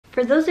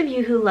For those of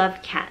you who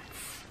love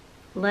cats,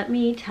 let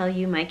me tell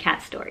you my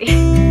cat story.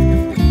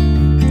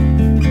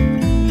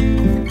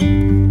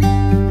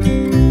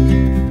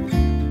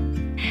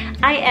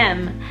 I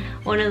am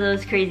one of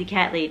those crazy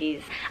cat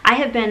ladies. I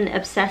have been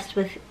obsessed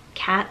with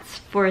cats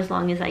for as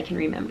long as I can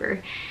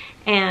remember,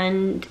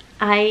 and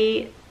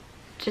I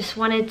just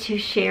wanted to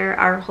share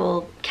our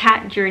whole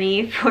cat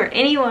journey for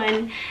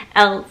anyone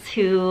else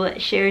who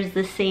shares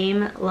the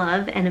same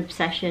love and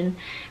obsession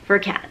for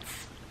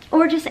cats,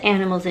 or just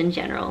animals in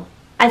general.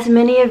 As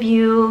many of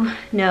you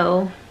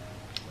know,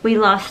 we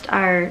lost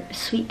our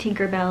sweet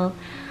Tinkerbell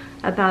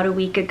about a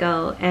week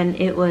ago, and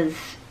it was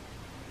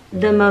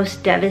the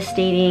most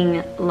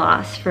devastating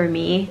loss for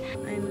me.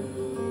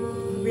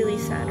 I'm really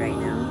sad right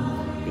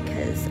now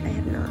because I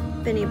have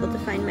not been able to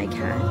find my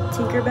cat,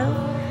 Tinkerbell,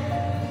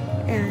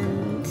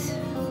 and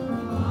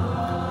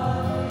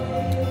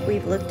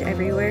we've looked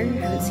everywhere. I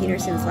haven't seen her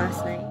since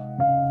last night.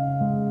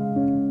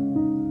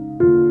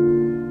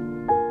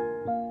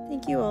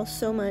 Thank you all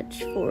so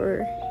much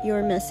for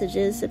your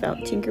messages about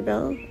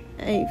Tinkerbell.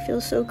 I feel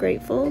so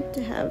grateful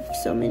to have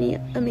so many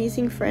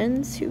amazing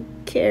friends who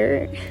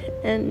care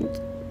and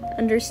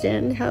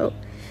understand how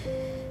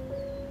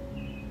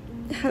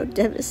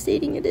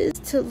devastating it is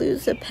to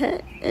lose a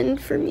pet.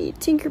 And for me,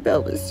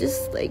 Tinkerbell was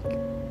just like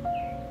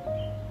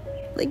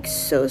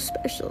so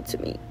special to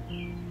me.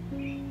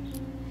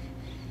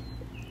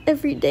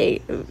 Every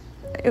day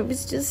I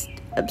was just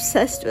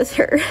obsessed with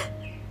her.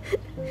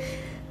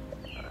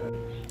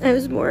 I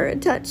was more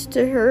attached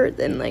to her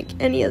than like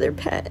any other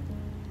pet.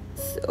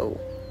 So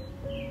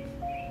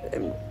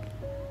I'm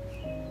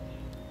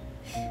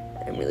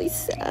really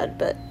sad,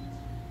 but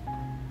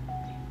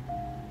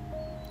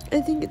I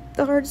think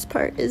the hardest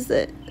part is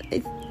that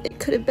it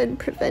could have been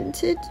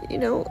prevented. You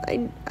know,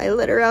 I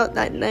let her out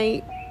that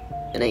night,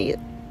 and I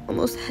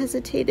almost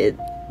hesitated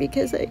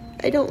because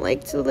I don't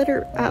like to let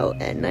her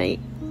out at night.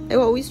 I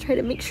always try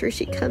to make sure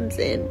she comes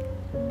in.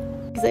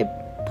 Because I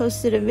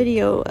posted a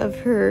video of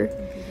her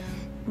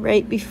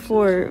right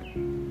before,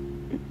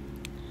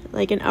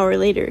 like an hour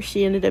later,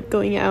 she ended up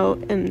going out,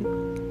 and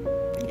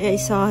I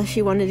saw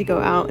she wanted to go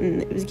out,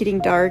 and it was getting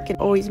dark, and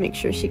always make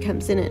sure she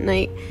comes in at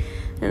night.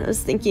 And I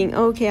was thinking,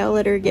 oh, okay, I'll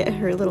let her get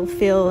her little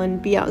fill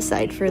and be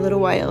outside for a little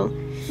while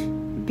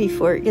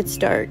before it gets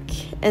dark.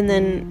 And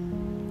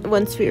then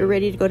once we were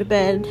ready to go to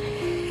bed,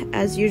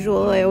 as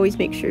usual, I always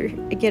make sure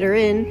I get her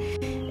in,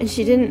 and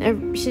she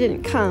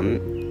didn't come.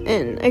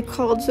 And I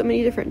called so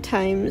many different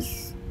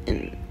times,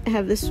 and I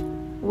have this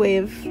way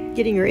of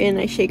getting her in.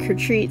 I shake her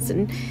treats,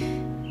 and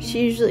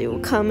she usually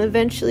will come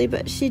eventually,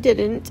 but she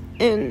didn't.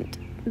 And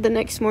the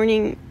next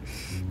morning,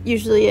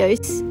 usually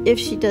if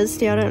she does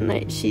stay out at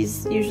night,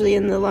 she's usually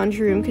in the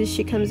laundry room because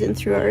she comes in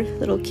through our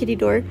little kitty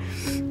door,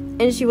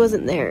 and she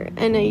wasn't there.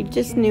 And I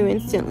just knew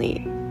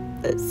instantly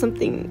that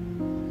something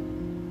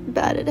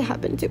bad had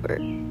happened to her.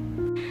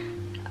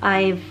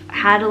 I've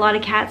had a lot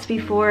of cats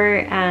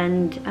before,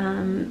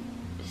 and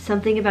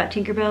something about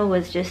Tinkerbell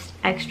was just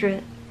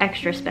extra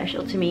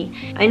special to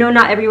me. I know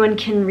not everyone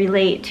can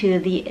relate to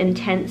the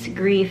intense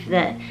grief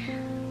that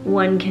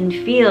one can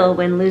feel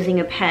when losing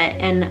a pet,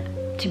 and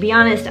to be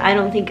honest, I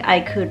don't think I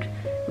could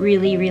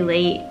really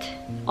relate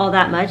all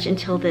that much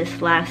until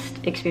this last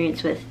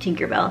experience with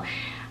Tinkerbell.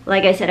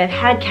 Like I said, I've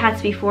had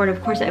cats before, and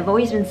of course I've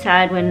always been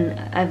sad when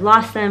I've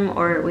lost them,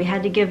 or we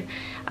had to give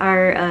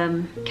our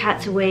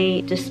cats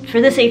away. Just for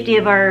the safety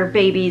of our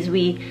babies,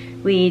 we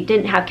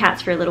didn't have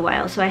cats for a little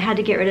while, so I had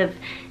to get rid of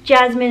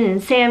Jasmine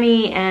and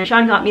Sammy, and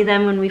Sean got me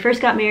them when we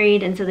first got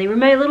married, and so they were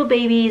my little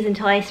babies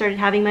until I started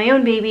having my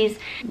own babies.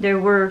 There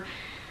were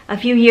a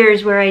few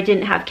years where I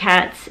didn't have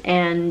cats,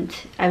 and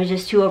I was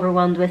just too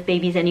overwhelmed with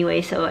babies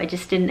anyway, so I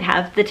just didn't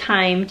have the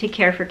time to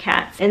care for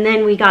cats. And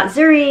then we got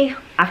Zuri.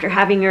 After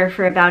having her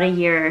for about a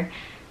year,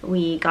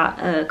 we got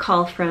a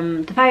call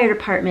from the fire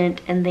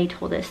department, and they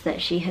told us that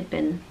she had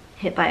been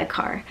hit by a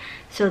car.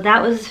 So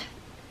that was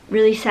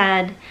really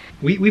sad.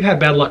 We've had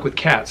bad luck with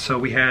cats. So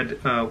we had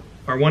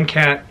our one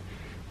cat,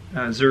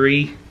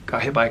 Zuri,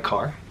 got hit by a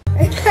car.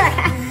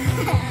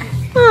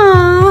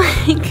 Oh,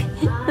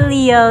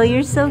 Leo,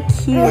 you're so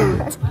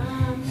cute.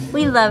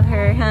 We love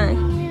her, huh?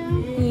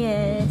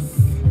 Yes.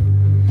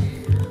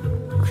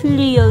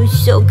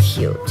 Leo's so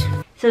cute.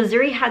 So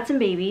Zuri had some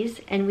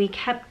babies, and we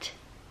kept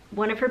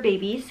one of her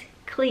babies,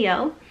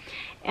 Cleo,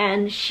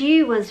 and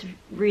she was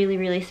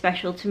really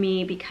special to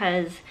me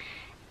because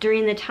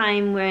during the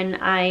time when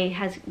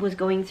I was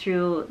going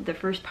through the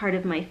first part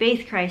of my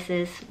faith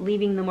crisis,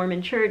 leaving the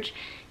Mormon church,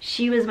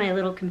 she was my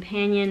little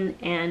companion,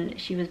 and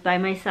she was by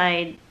my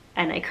side,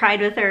 and I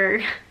cried with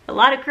her, a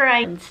lot of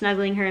crying, and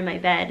snuggling her in my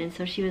bed, and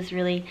so she was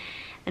really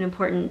an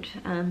important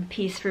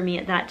piece for me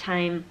at that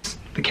time.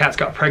 The cats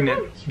got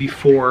pregnant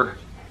before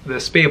the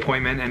spay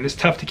appointment, and it's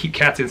tough to keep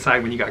cats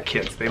inside when you got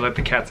kids. They let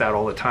the cats out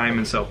all the time,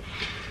 and so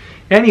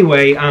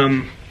anyway,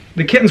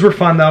 the kittens were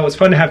fun though. It was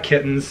fun to have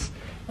kittens.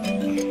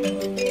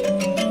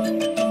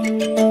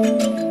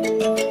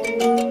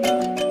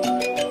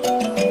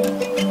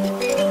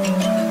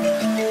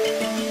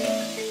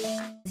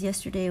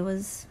 Yesterday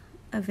was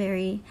a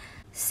very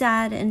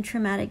sad and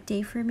traumatic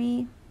day for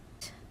me.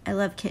 I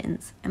love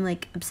kittens. I'm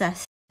like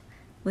obsessed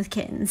with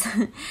kittens.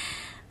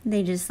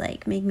 They just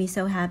like make me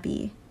so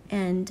happy.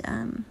 And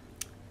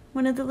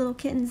one of the little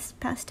kittens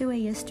passed away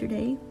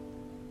yesterday.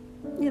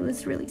 It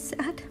was really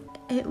sad.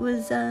 It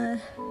was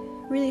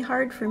really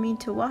hard for me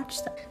to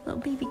watch that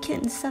little baby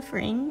kitten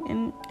suffering,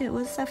 and it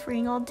was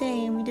suffering all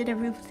day, and we did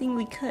everything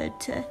we could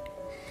to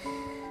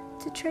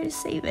try to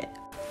save it.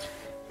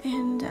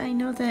 And I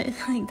know that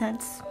like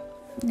that's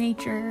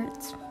nature,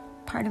 it's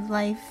part of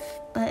life,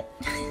 but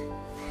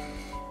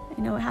I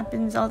know it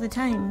happens all the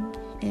time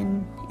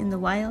in the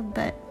wild,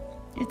 but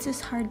it's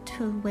just hard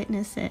to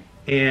witness it.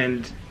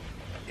 And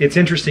it's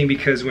interesting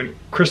because when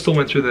Crystal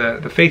went through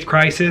the faith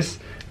crisis,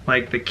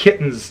 like the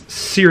kittens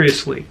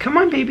seriously, come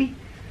on baby,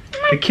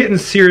 the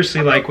kittens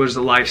seriously like was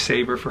a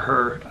lifesaver for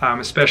her.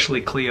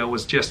 Especially Cleo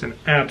was just an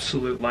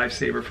absolute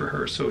lifesaver for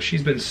her. So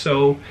she's been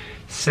so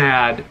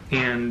sad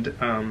and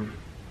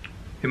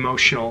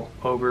emotional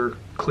over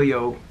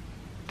Cleo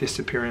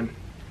disappearing.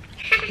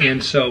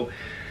 And so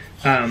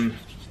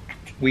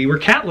we were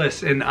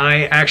catless, and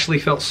I actually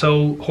felt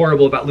so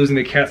horrible about losing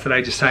the cats that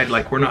I decided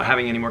like we're not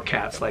having any more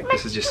cats. Like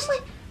this is just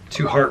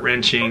too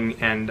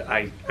heart-wrenching, and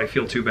I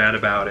feel too bad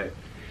about it.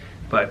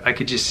 But I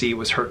could just see it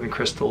was hurting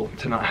Crystal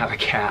to not have a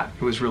cat.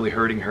 It was really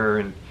hurting her,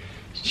 and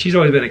she's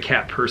always been a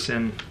cat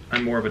person.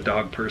 I'm more of a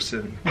dog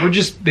person. We're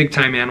just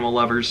big-time animal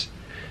lovers.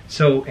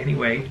 So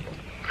anyway,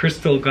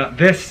 Crystal got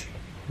this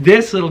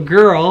little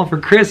girl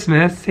for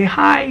Christmas. Say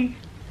hi.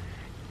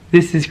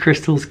 This is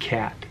Crystal's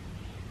cat.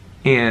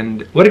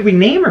 And what did we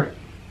name her?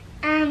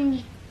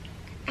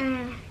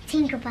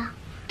 Tinkerbell.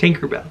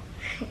 Tinkerbell.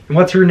 And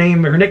what's her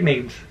name, her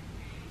nicknames?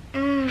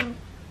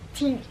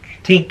 Tink.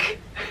 Tink.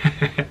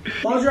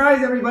 Close your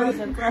eyes, everybody.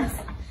 Oh my gosh!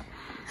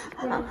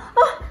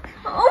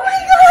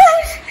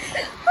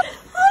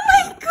 Oh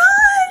my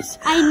gosh!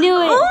 I knew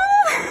it.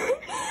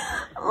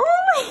 Oh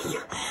my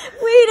god.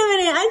 Wait a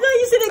minute, I thought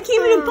you said it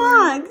came in a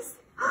box.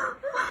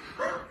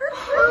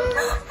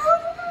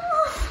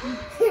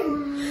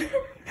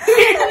 I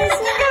didn't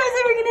think I was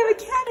ever gonna have a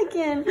cat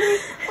again.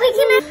 Wait,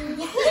 can I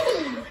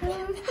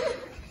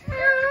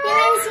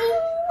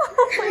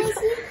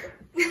see?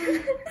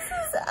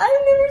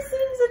 I've never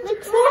seen such a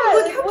cat.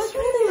 What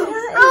kind of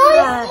cat is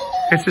that?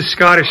 It's a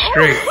Scottish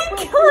Strait.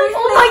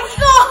 Oh my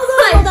god!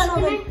 Hold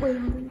on.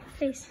 Wait.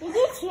 Face. Did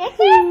you check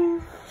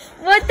it?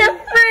 What the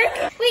frick?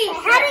 Wait,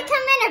 how did it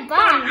come in a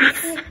box?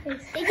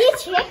 Did you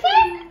check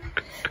it?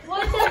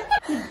 What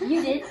the? You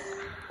did.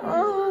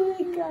 Oh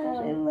my gosh,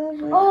 I love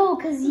it. Oh,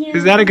 cause you.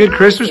 Is that a good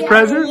Christmas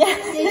present?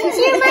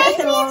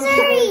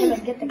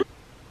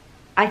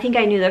 I think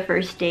I knew the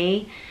first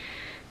day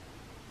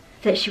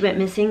that she went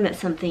missing that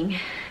something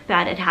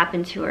bad had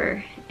happened to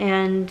her,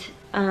 and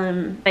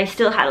I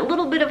still had a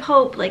little bit of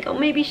hope, like, oh,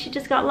 maybe she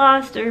just got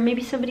lost, or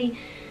maybe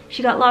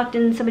she got locked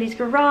in somebody's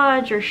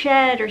garage or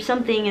shed or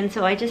something. And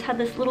so I just had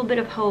this little bit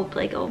of hope,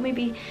 like, oh,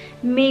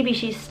 maybe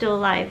she's still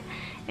alive.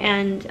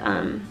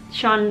 And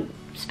Sean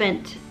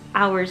spent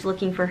hours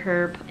looking for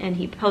her, and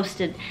he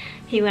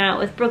went out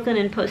with Brooklyn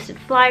and posted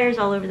flyers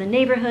all over the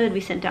neighborhood. We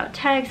sent out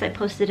texts, I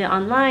posted it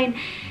online,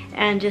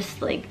 and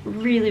just like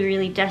really,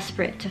 really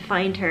desperate to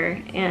find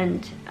her.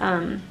 And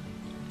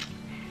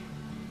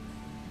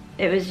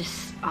it was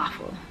just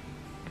awful.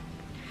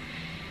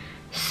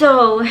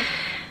 So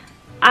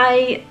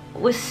I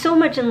was so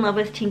much in love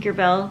with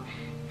Tinkerbell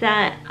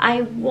that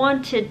I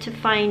wanted to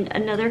find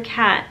another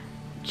cat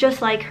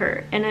just like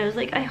her. And I was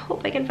like, I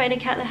hope I can find a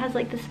cat that has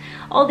like this,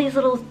 all these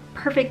little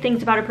perfect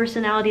things about her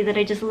personality that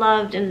I just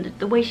loved, and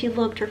the way she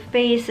looked, her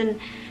face,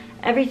 and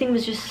everything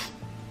was just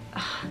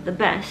the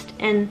best.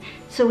 And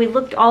so we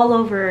looked all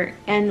over,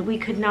 and we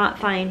could not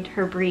find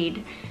her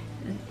breed.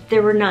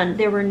 There were none.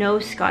 There were no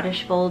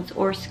Scottish Folds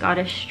or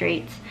Scottish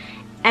Straights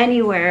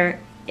anywhere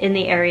in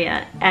the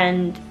area,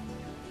 and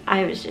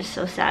I was just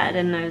so sad.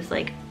 And I was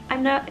like,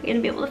 I'm not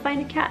gonna be able to find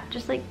a cat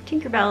just like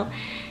Tinkerbell.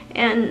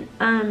 And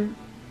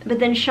but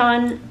then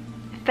Sean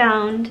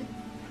found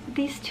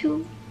these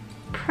two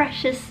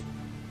precious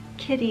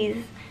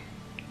kitties,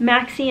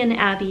 Maxie and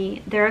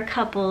Abby. They're a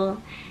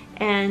couple,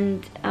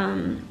 and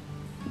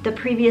the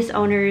previous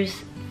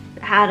owners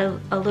had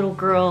a little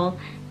girl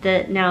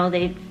that now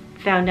they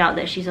found out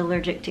that she's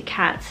allergic to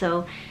cats.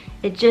 So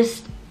it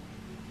just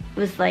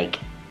was like,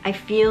 I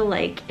feel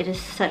like it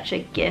is such a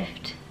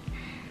gift.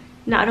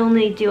 Not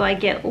only do I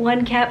get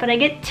one cat, but I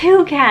get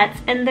two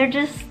cats, and they're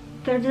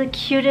the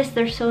cutest.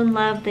 They're so in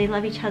love. They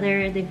love each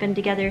other. They've been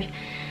together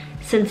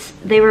since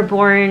they were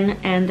born,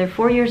 and they're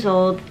 4 years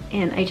old,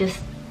 and I just,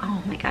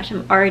 oh my gosh,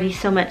 I'm already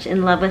so much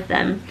in love with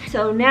them.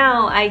 So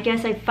now I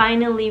guess I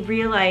finally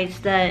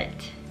realized that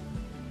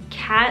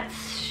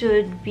cats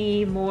should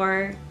be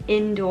more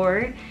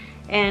indoor,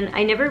 and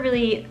I never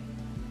really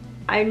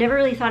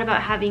thought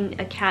about having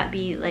a cat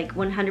be like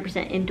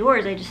 100%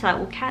 indoors. I just thought,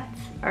 well,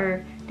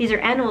 these are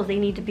animals. They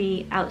need to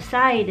be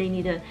outside. They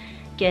need to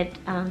get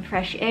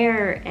fresh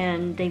air,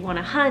 and they want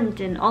to hunt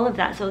and all of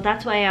that. So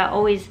that's why I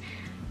always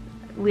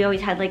we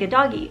always had like a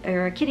doggy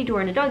or a kitty door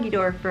and a doggy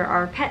door for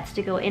our pets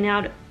to go in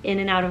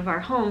and out of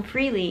our home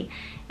freely.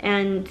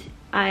 And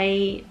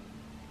I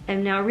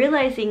am now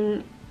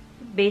realizing,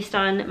 based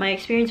on my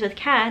experience with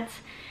cats,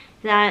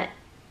 that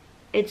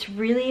it's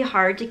really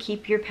hard to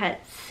keep your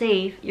pets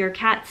safe, your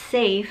cats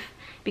safe,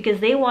 because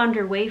they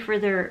wander way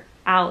further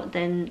out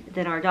than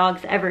our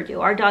dogs ever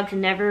do. Our dogs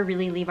never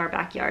really leave our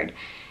backyard,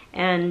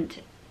 and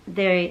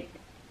they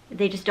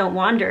just don't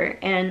wander.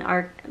 And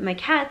my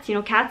cats, you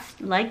know, cats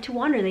like to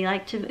wander. They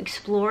like to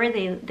explore.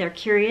 They're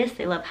curious.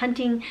 They love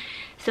hunting,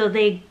 so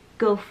they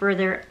go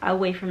further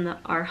away from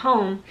our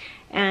home.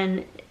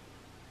 And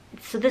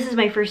so this is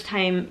my first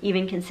time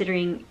even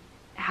considering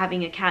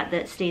having a cat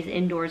that stays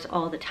indoors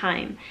all the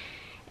time.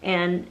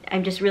 And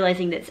I'm just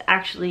realizing that it's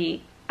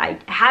actually, I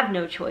have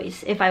no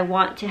choice. If I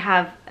want to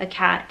have a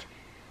cat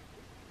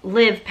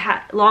live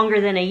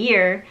longer than a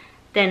year,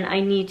 then I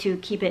need to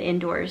keep it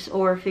indoors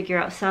or figure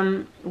out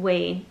some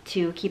way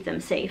to keep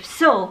them safe.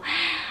 So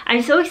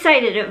I'm so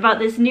excited about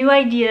this new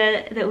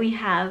idea that we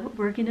have.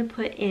 We're gonna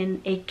put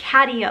in a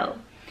catio.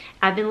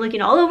 I've been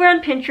looking all over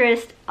on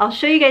Pinterest. I'll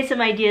show you guys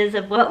some ideas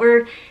of what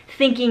we're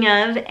thinking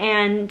of,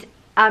 and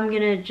I'm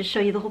gonna just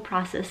show you the whole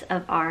process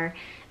of our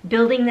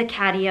building the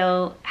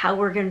catio, how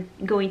we're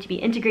going to be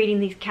integrating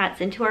these cats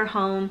into our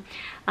home.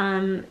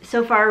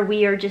 So far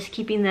we are just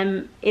keeping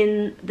them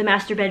in the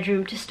master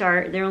bedroom to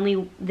start. They've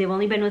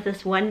only been with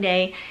us one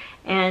day,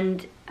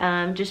 and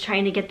just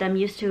trying to get them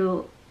used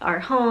to our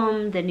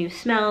home, the new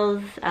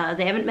smells.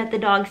 They haven't met the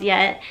dogs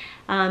yet,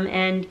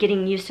 and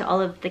getting used to all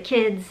of the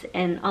kids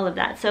and all of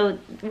that. So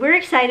we're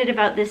excited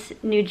about this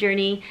new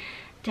journey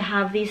to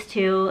have these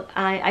two.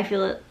 I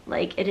feel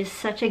like it is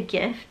such a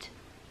gift.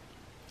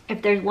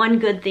 If there's one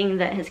good thing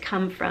that has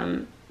come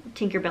from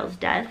Tinkerbell's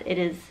death, it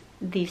is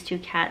these two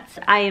cats.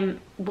 I am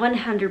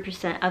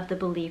 100% of the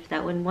belief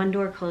that when one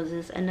door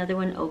closes, another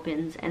one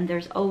opens, and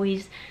there's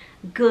always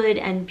good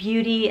and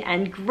beauty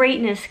and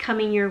greatness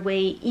coming your way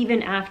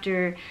even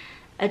after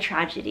a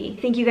tragedy.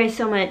 Thank you guys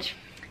so much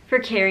for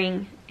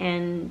caring,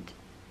 and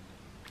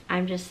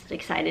I'm just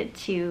excited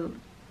to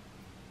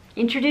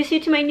introduce you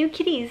to my new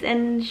kitties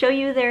and show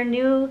you their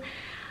new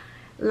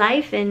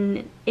life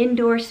and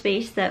indoor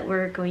space that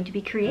we're going to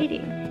be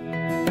creating.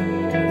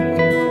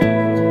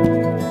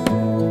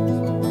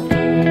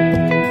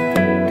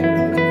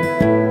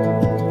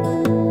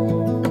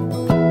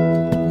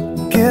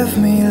 Give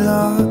me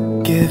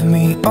love, give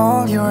me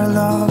all your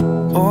love,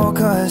 oh,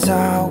 'cause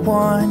I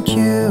want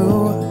you.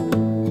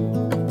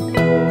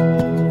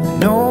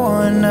 No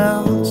one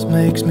else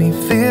makes me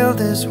feel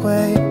this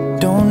way,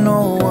 don't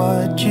know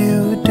what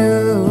you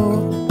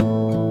do.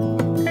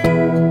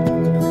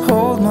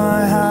 Hold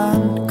my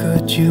hand,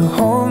 could you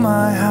hold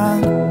my hand?